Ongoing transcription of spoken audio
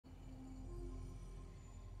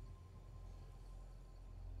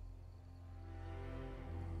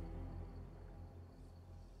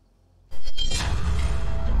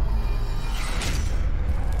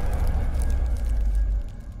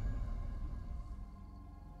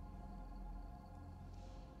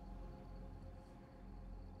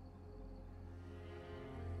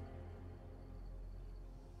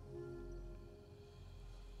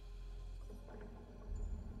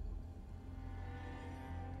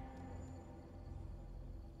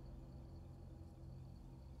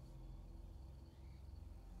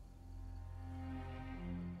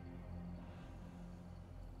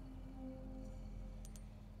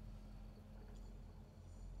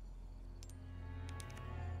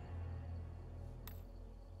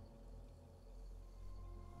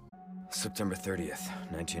September 30th,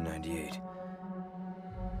 1998.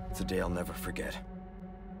 It's a day I'll never forget.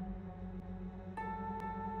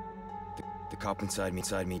 The cop inside me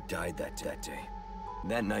died that day.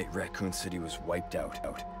 That night, Raccoon City was wiped out.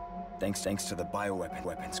 Thanks to the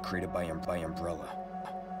bioweapons created by Umbrella.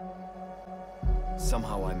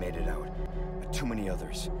 Somehow I made it out, but too many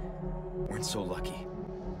others weren't so lucky.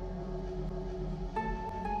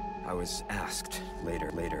 I was asked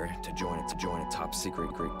later to join a top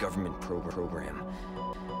secret government program.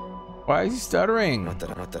 Why is he stuttering? Not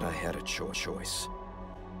that I had a choice.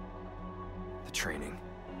 The training,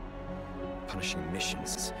 punishing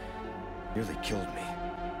missions, nearly killed me.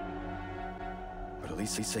 But at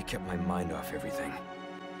least I kept my mind off everything.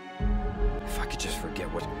 If I could just forget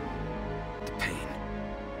the pain,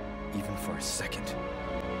 even for a second.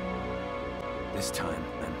 This time,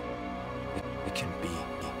 it can be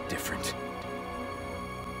different.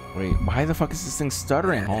 Wait, why the fuck is this thing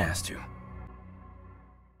stuttering? It has to.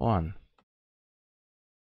 Hold on.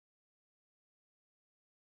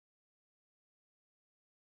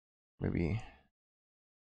 Maybe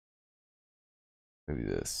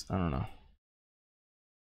this. I don't know.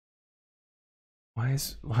 Why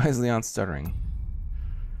is Leon stuttering?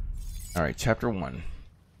 All right, chapter 1.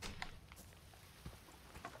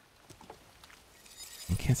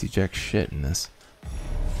 I can't see jack shit in this.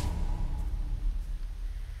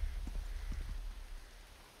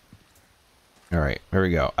 All right, here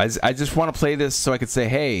we go. I just want to play this so I could say,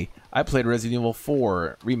 hey, I played Resident Evil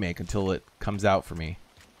 4 Remake until it comes out for me.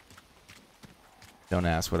 Don't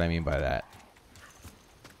ask what I mean by that.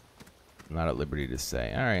 I'm not at liberty to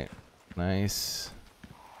say. All right, nice.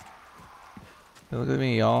 Hey, look at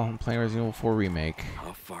me, y'all. I'm playing Resident Evil 4 Remake.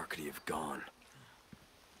 How far could he have gone?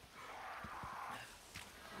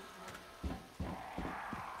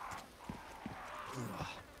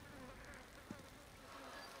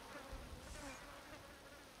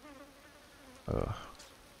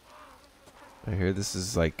 I hear this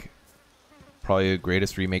is like probably the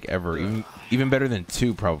greatest remake ever, even better than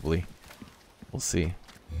 2 probably. We'll see.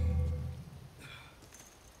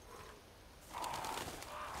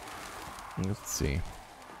 Let's see.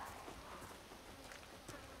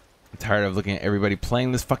 I'm tired of looking at everybody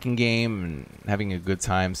playing this fucking game and having a good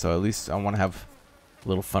time, so at least I want to have a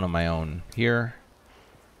little fun of my own here.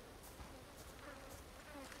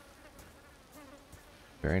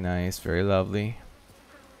 Very nice, very lovely.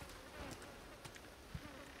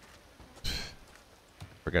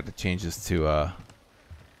 Forgot to change this to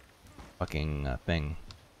fucking thing.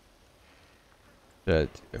 But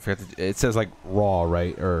I forgot to, it says like Raw,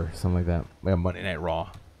 right, or something like that. Yeah, Monday Night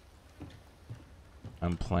Raw.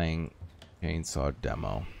 I'm playing Chainsaw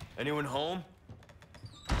Demo. Anyone home?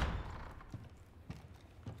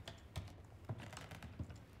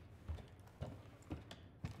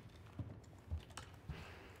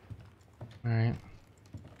 All right.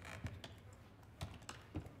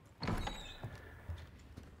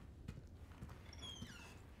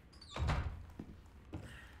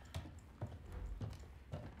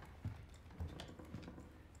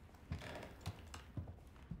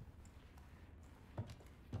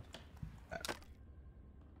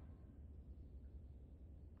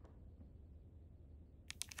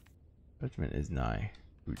 Judgment is nigh.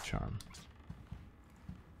 Boot charm.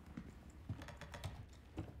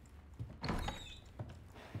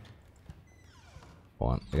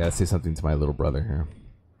 Hold on. I gotta say something to my little brother here.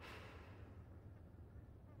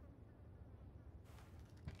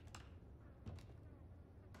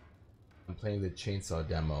 I'm playing the Chainsaw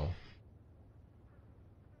Demo.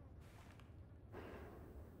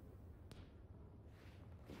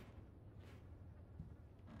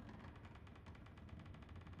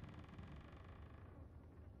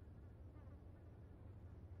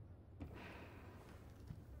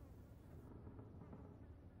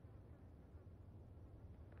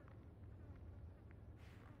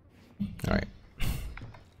 All right.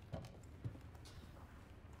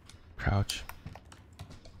 Crouch.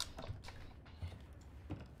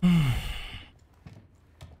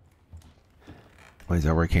 Wait, is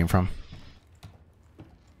that where it came from?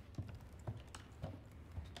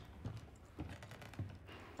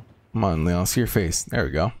 Come on, Leon, see your face. There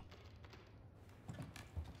we go.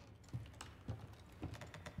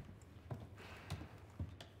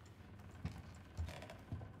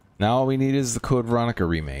 Now all we need is the Code Veronica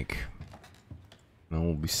remake. And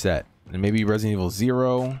we'll be set. And maybe Resident Evil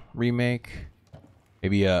 0 remake.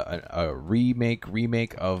 Maybe a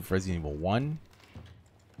remake of Resident Evil 1.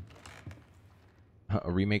 A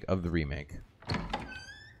remake of the remake.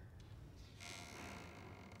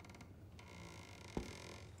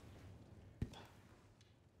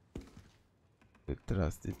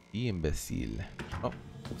 Detrás de ti, imbécil. Oh.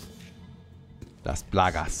 Las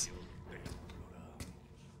plagas.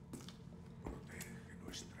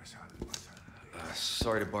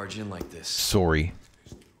 Sorry to barge in like this. Sorry.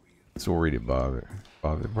 Sorry to bother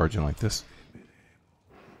barging like this.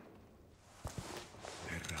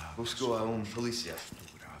 Busco a un policía.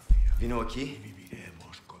 Vino aquí?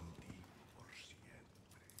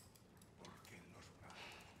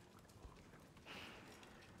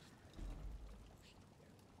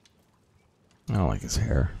 I don't like his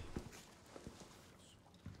hair.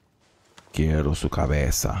 Quiero su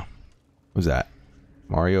cabeza. Who's that?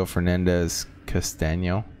 Mario Fernandez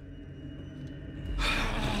Castaño.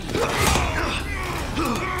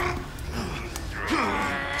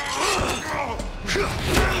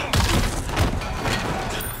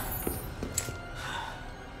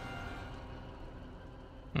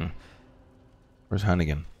 Where's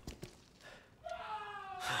Hunnigan?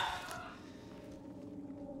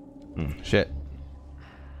 Shit.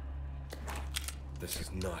 This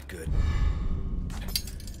is not good.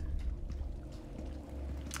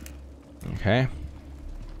 Okay.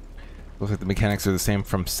 Looks like the mechanics are the same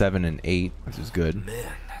from 7 and 8, which is good. Man,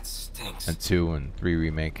 that stinks. And 2 and 3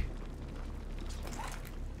 remake.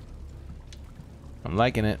 I'm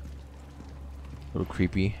liking it. A little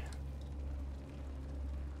creepy.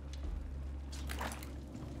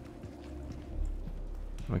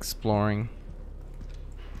 I'm exploring.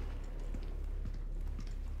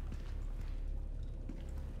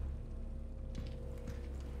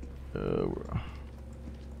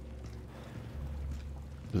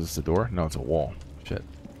 Is this a door? No, it's a wall. Shit.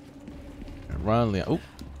 And run, Leon. Oh,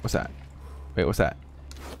 what's that? Wait, what's that?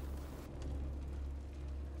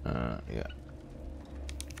 Yeah.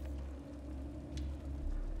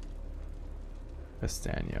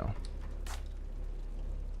 Castaño.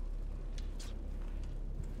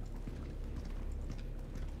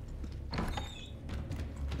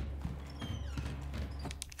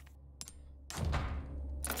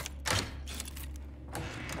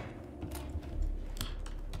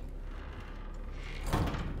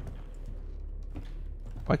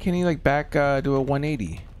 Why can't he like back do a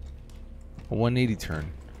 180? A 180 turn.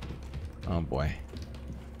 Oh boy.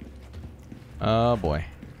 Oh boy.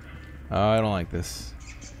 I don't like this.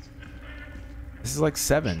 This is like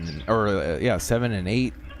 7 or yeah, 7 and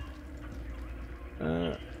 8.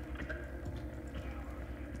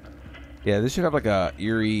 Yeah, this should have like a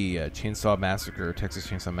eerie Chainsaw Massacre, Texas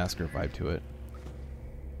Chainsaw Massacre vibe to it.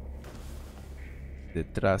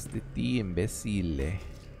 Detrás de ti, imbécile.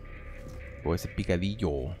 O ese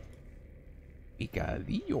picadillo.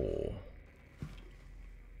 Picadillo.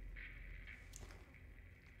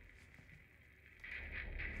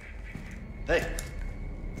 Hey.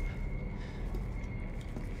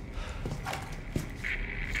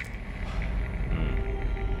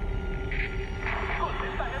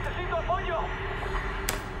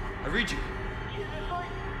 I read you.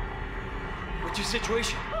 What's your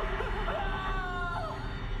situation?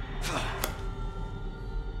 What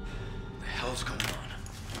the hell's going on?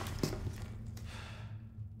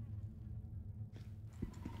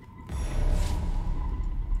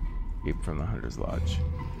 Escape from the Hunter's Lodge.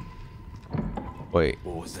 Wait.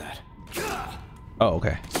 What was that? Oh,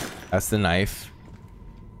 okay. That's the knife.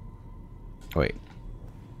 Wait.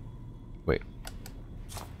 Wait.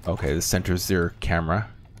 Okay, this centers their camera.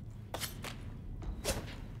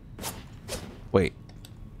 Wait.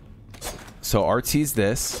 So RT's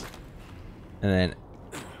this. And then...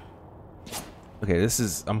 Okay, this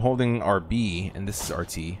is... I'm holding RB, and this is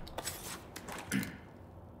RT.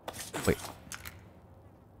 Wait.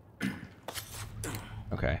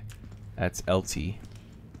 Okay. That's LT.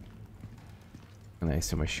 And I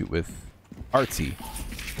assume I shoot with RT.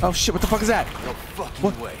 Oh shit, what the fuck is that? No fucking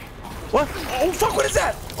What? way. What? Oh fuck, what is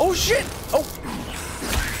that? Oh shit! Oh!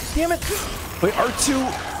 Damn it! Wait,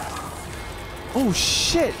 R2... Oh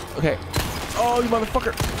shit! Okay. Oh, you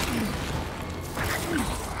motherfucker!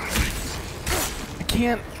 I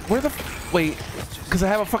can't... Where the... Wait, because I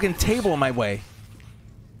have a fucking table in my way.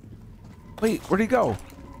 Wait, where'd he go?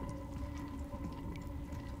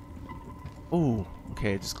 Oh,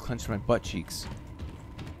 okay, I just clenched my butt cheeks.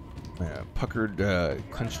 Puckered,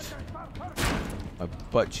 clenched my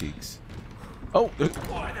butt cheeks. Oh!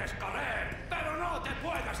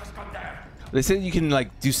 They said you can,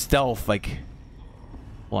 like, do stealth, like...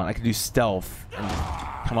 Hold on, I can do stealth and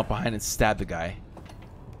just come up behind and stab the guy.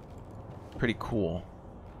 Pretty cool.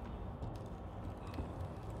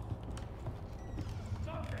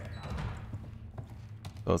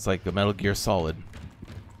 So it's like a Metal Gear Solid.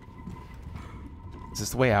 Is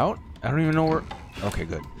this the way out? I don't even know where... Okay,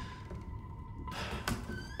 good.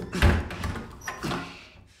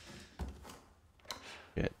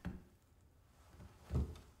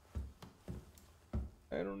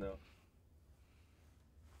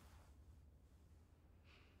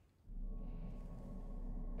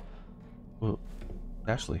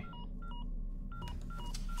 Ashley.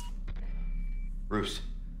 Bruce,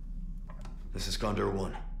 this is Condor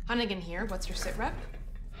 1. Hunnigan here. What's your sit rep?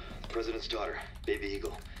 President's daughter, Baby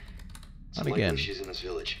Eagle. It's Not likely again. she's in this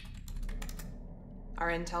village. Our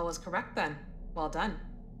intel was correct then. Well done.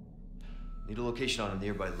 Need a location on a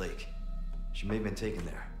nearby lake. She may have been taken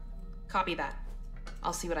there. Copy that.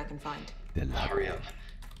 I'll see what I can find. Hurry up.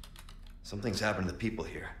 Something's happened to the people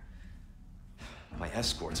here. My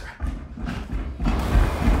escorts are...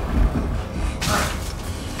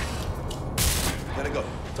 Gotta go.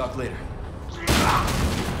 Talk later.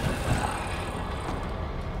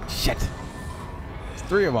 Shit. There's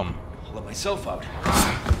 3 of them. I'll let myself out.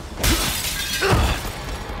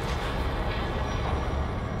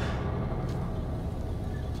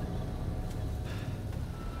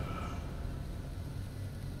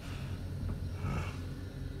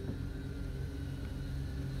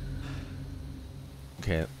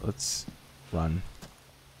 Okay, let's run.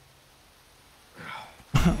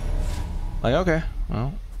 Like, okay,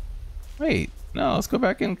 well, wait, no, let's go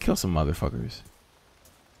back and kill some motherfuckers.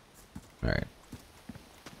 All right,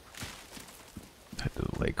 head to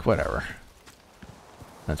the lake, whatever.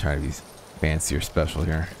 Not trying to be fancy or special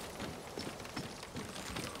here.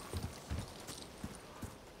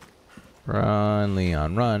 Run,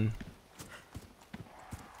 Leon, run.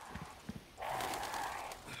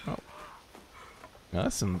 Oh, now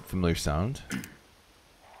that's some familiar sound.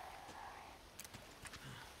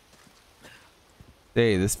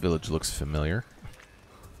 Hey, this village looks familiar.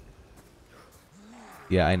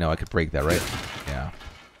 Yeah, I know. I could break that, right? Yeah.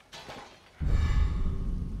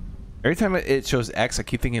 Every time it shows X, I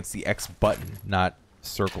keep thinking it's the X button, not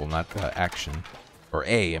circle, not the action. Or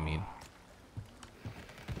A, I mean.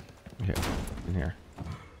 Here. In here.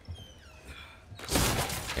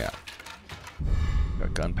 Yeah.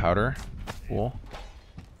 Got gunpowder. Cool.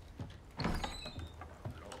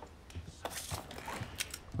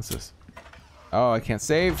 What's this? Oh, I can't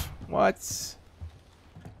save? What?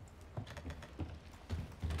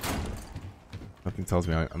 Nothing tells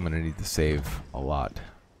me I'm gonna need to save a lot.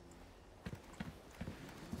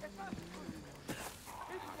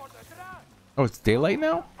 Oh, it's daylight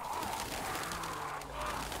now?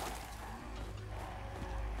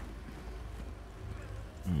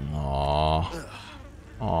 Aww.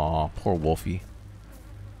 Aw, poor Wolfie.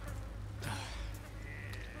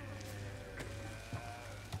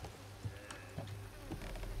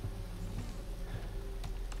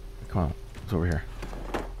 Come on, it's over here.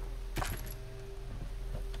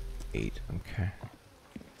 8, okay.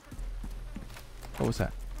 What was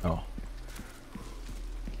that? Oh.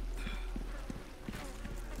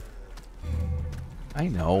 I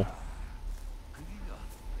know.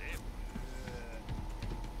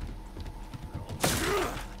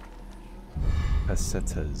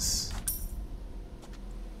 Pesetas.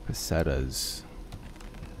 Pesetas.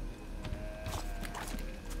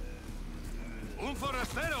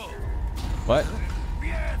 What?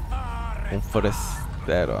 Un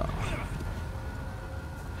forastero.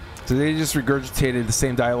 So they just regurgitated the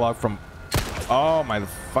same dialogue from... Oh my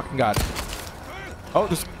fucking god. Oh,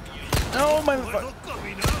 there's... Oh my...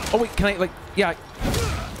 Oh wait, can I like... Yeah,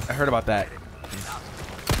 I heard about that.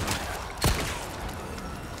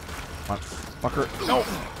 Come on, fucker. No!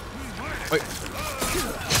 Wait.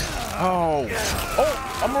 Oh.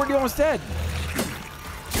 Oh, I'm already almost dead.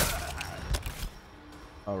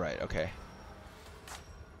 All right, okay.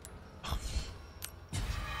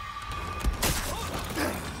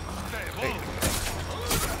 Hey.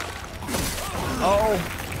 Oh.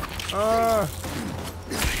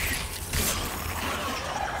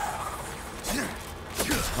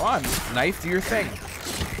 Come on, knife, do your thing.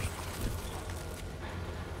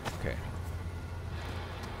 Okay.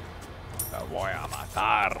 Te voy a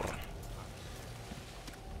matar.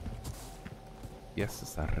 Yes,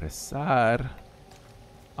 es a rezar.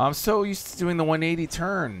 I'm so used to doing the 180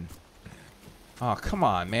 turn. Oh, come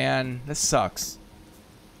on, man. This sucks.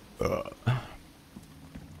 Oh,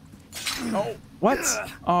 what?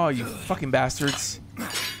 Oh, you fucking bastards.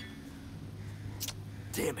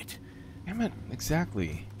 Damn it. Damn it,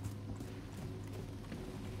 exactly.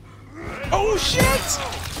 Oh, shit!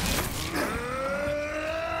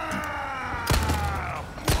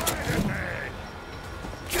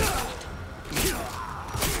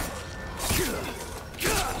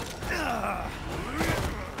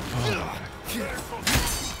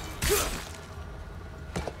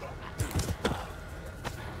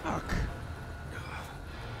 Fuck.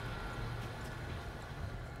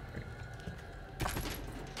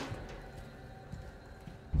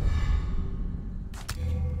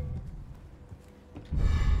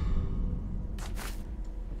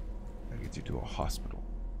 Leads you to a hospital.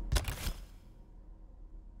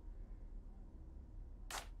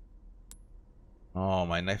 Oh,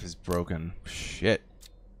 my knife is broken. Shit.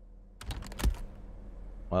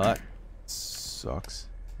 Well, that sucks.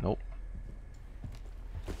 Nope.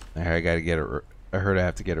 I gotta get it. I heard I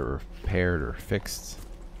have to get it repaired or fixed.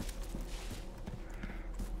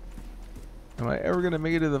 Am I ever gonna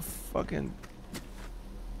make it to the fucking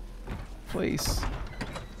place?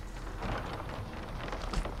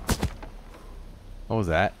 What was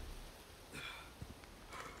that?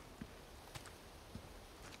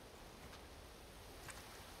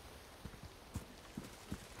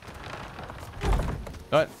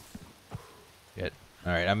 What? Shit.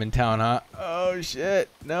 Alright, I'm in town, huh? Oh shit.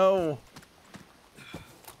 No.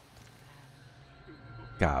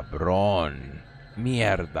 Cabrón.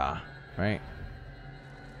 Mierda. Right?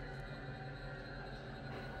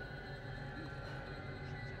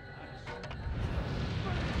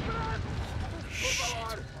 Shit.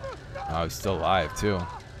 Oh, he's still alive, too.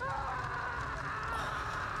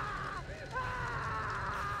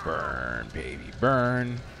 Burn, baby,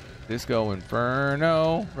 burn. Disco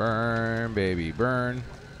Inferno. Burn, baby, burn.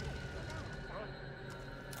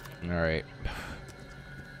 Alright.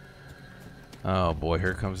 Oh boy,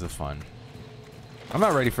 here comes the fun. I'm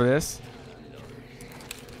not ready for this.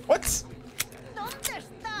 What? Shut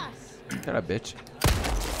up, bitch.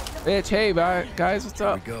 Bitch, hey, bye, guys, what's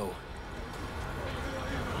up? Here we go.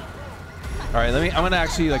 Alright, I'm gonna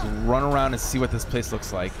actually like run around and see what this place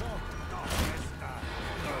looks like.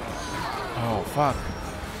 Oh, fuck.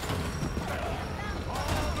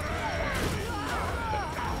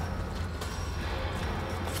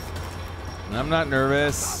 I'm not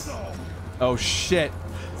nervous. Oh shit.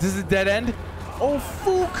 Is this a dead end? Oh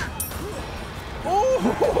fuck.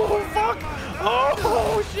 Oh fuck.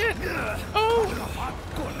 Oh shit. Oh.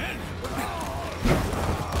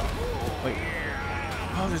 Wait.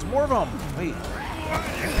 Oh, there's more of them. Wait.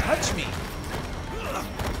 Touch me.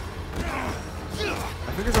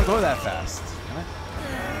 My fingers don't go that fast. Can I?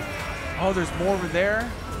 Oh, there's more over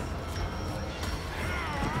there.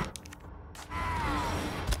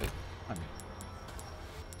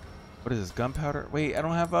 What is this, gunpowder? Wait, I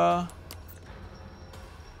don't have a...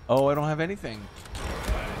 Oh, I don't have anything.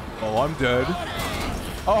 Oh, I'm dead.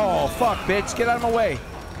 Oh, fuck, bitch. Get out of my way.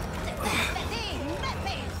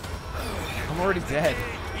 I'm already dead.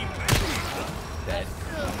 Dead.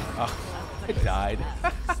 Oh, I died.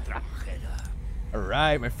 All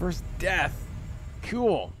right, my first death.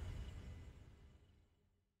 Cool.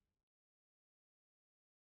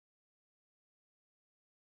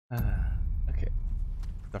 Okay.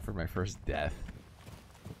 Suffered my first death.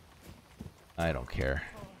 I don't care.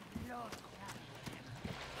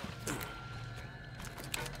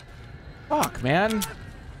 Fuck, man.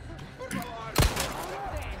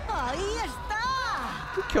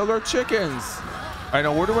 Who killed our chickens? I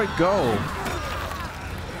know, where do I go?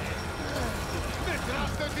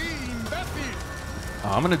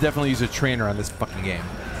 Oh, I'm gonna definitely use a trainer on this fucking game.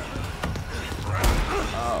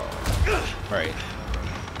 Oh. Right.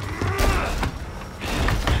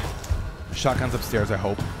 Shotgun's upstairs, I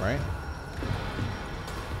hope, right?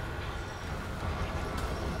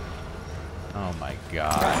 Oh my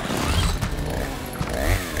god.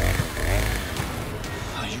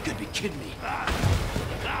 Oh, you could be kidding me.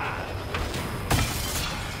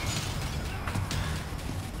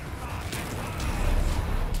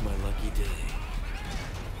 My lucky day.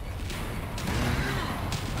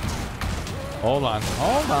 Hold on,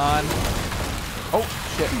 hold on. Oh,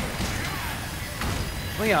 shit.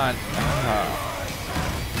 Leon.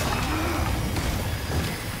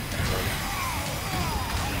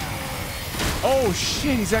 Oh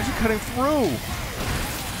shit, he's actually cutting through.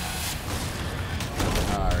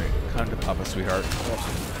 Alright, come to Papa, sweetheart.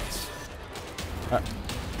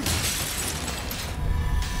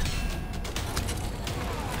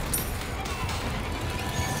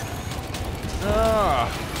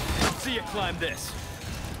 See you climb this.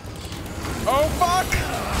 Oh fuck!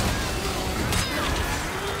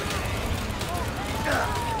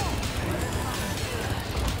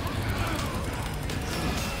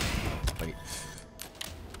 Wait.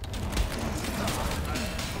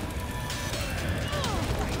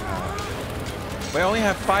 Wait, I only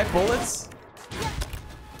have 5 bullets?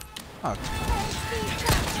 Oh.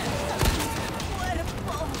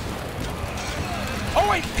 Oh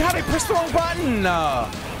wait, God, I pressed the wrong button!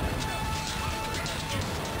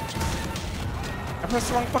 I pressed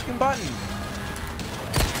the wrong fucking button.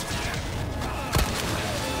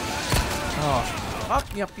 Oh,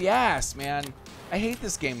 fuck me up the ass, man. I hate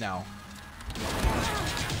this game now.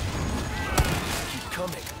 Keep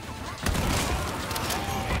coming.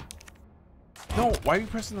 No, why are you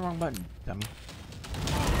pressing the wrong button, dummy?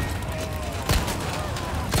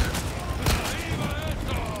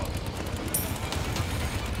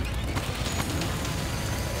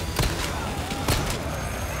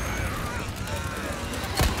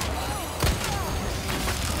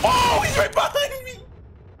 Oh, he's right behind me!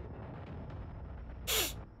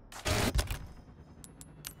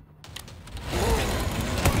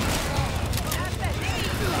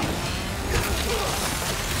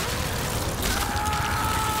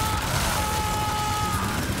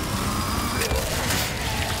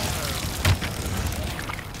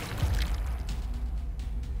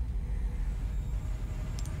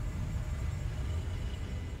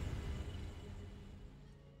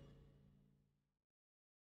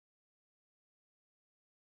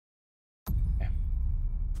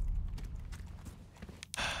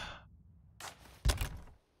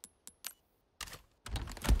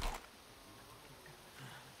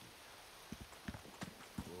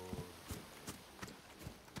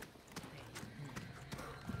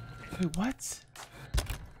 Wait, what?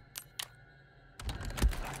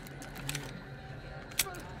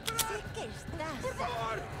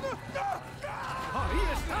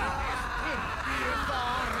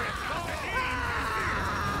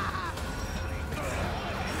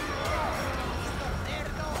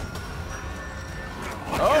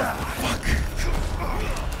 Oh, fuck.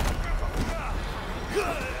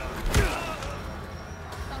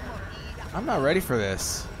 I'm not ready for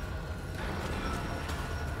this.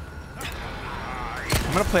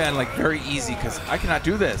 I'm gonna play on like very easy because I cannot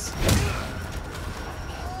do this.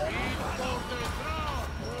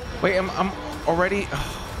 Wait, I'm already.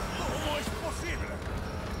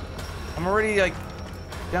 I'm already like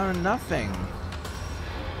down to nothing.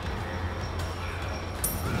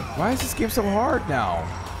 Why is this game so hard now?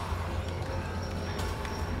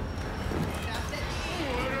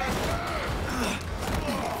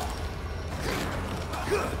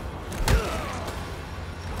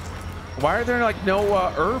 Why are there like no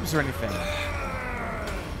herbs or anything?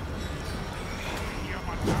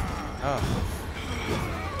 Oh.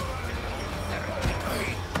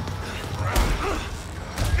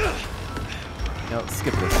 No, let's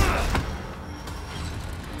skip this.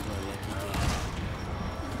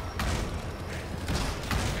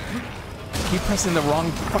 Keep pressing the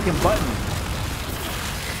wrong fucking button.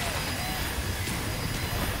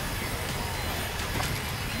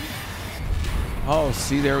 Oh,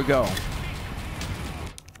 see, there we go.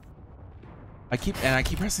 I keep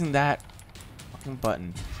pressing that fucking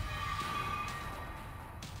button.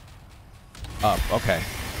 Up, okay.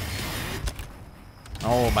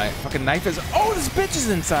 Oh, my fucking knife is. Oh, this bitch is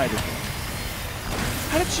inside.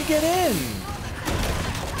 How did she get in?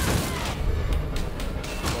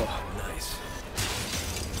 Oh, nice.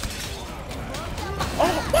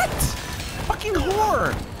 Oh, what? Fucking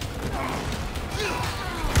whore.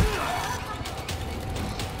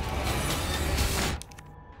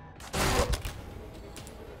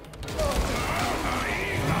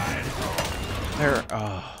 There.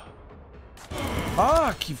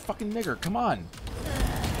 Fuck, you fucking nigger. Come on.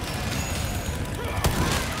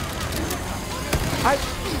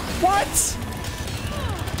 What?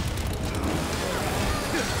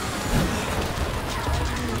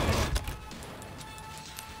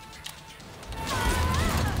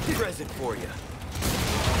 Present for you.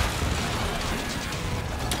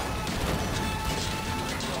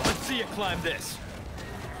 Let's see you climb this.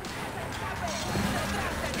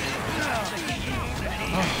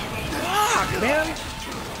 Fuck, man.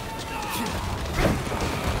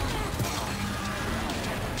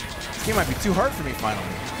 This game might be too hard for me finally.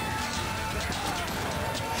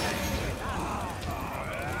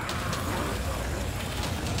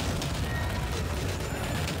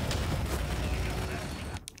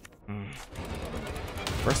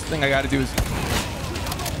 First thing I gotta do is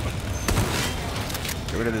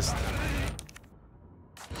get rid of this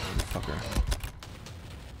fucker.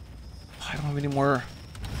 I don't have any more.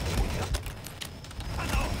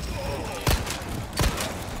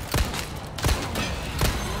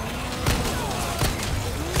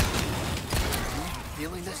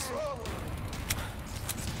 Feeling this?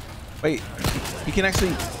 Wait, you can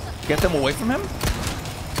actually get them away from him?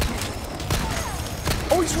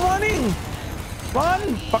 Oh, he's running!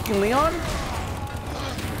 Run, fucking Leon!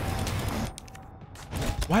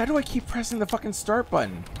 Why do I keep pressing the fucking start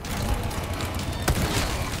button?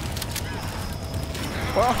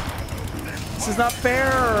 Well, this is not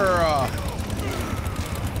fair!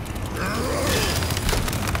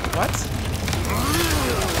 What?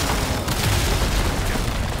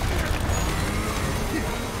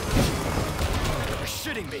 You're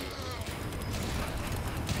shitting me.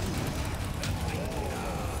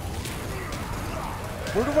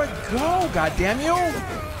 Where do I go? God damn you!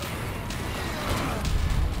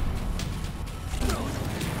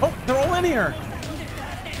 Oh, they're all in here.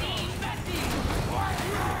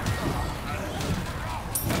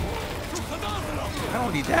 I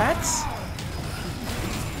don't need that.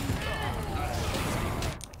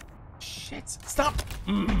 Shit! Stop!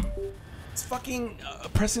 It's fucking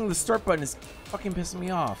pressing the start button is fucking pissing me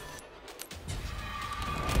off.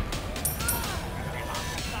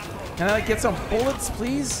 Can I like get some bullets,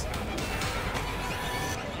 please?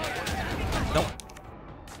 Nope.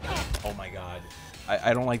 Oh my god.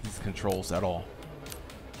 I don't like these controls at all.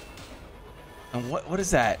 And what is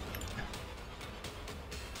that?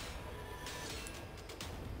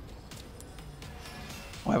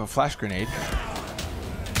 Oh, I have a flash grenade.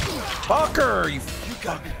 Fucker! You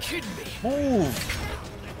gotta be kidding me.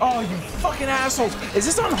 Move! Oh, you fucking assholes! Is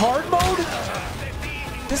this on hard mode?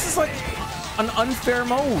 This is like an unfair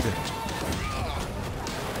mode.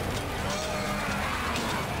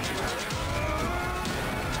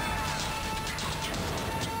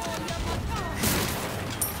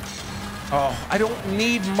 Oh, I don't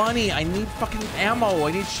need money. I need fucking ammo.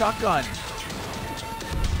 I need shotgun.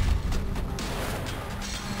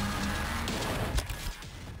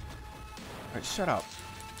 All right, shut up.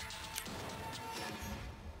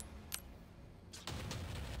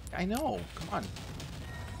 I know. Come on.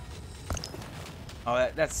 Oh,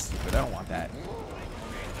 that's stupid. I don't want that.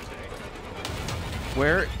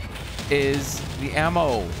 Where is the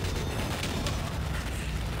ammo?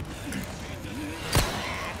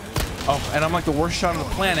 Oh, and I'm like the worst shot on the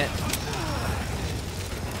planet.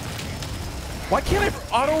 Why can't I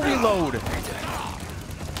auto reload?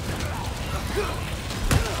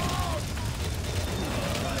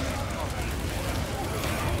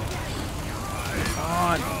 Come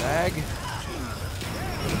on, bag.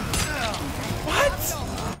 What?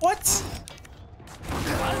 What?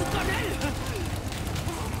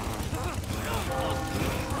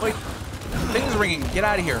 Wait, thing's ringing. Get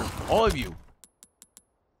out of here, all of you.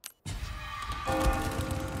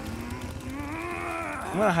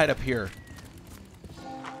 I'm gonna hide up here.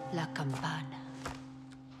 La campana.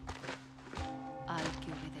 Hay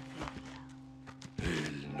que obedecerla.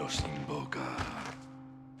 Él nos invoca.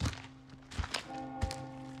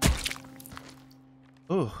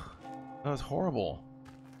 Ooh, that was horrible.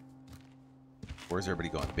 Where's everybody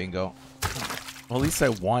going? Bingo. Well, at least I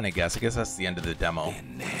won, I guess. I guess that's the end of the demo.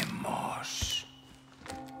 Tenemos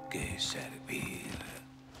que servir.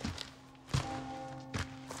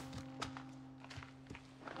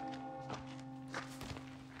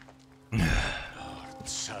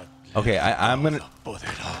 Okay, I'm gonna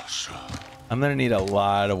need a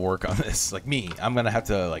lot of work on this. Like me, I'm gonna have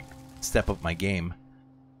to like step up my game.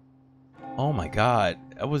 Oh my god,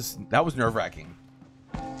 that was nerve-wracking.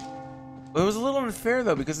 It was a little unfair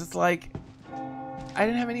though because it's like I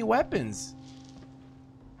didn't have any weapons.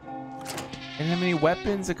 I didn't have any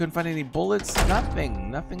weapons. I couldn't find any bullets. Nothing.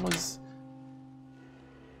 Nothing was.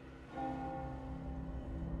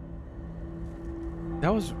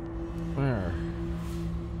 That was.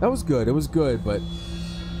 That was good. It was good, but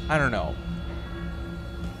I don't know.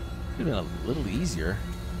 Could have been a little easier.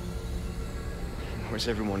 Where's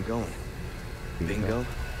everyone going? Bingo?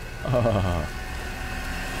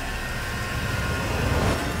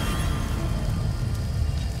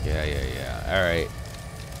 Yeah. All right.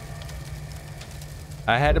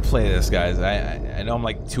 I had to play this, guys. I know I'm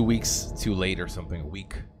like 2 weeks too late or something. A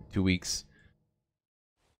week, 2 weeks.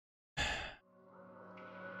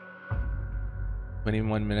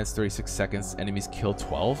 21 minutes, 36 seconds. Enemies kill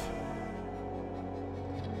 12.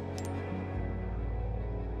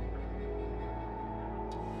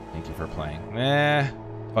 Thank you for playing.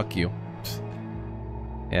 Fuck you.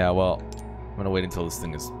 Yeah, well, I'm gonna wait until this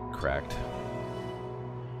thing is cracked.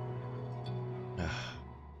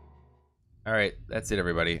 Alright, that's it,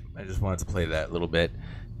 everybody. I just wanted to play that little bit.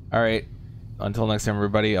 Alright, until next time,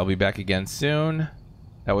 everybody, I'll be back again soon.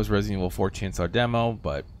 That was Resident Evil 4 Chainsaw Demo,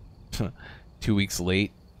 but 2 weeks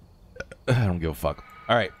late. I don't give a fuck.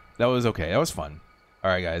 Alright, that was okay. That was fun.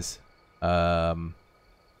 Alright, guys. Have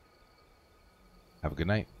a good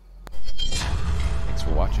night. Thanks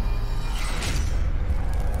for watching.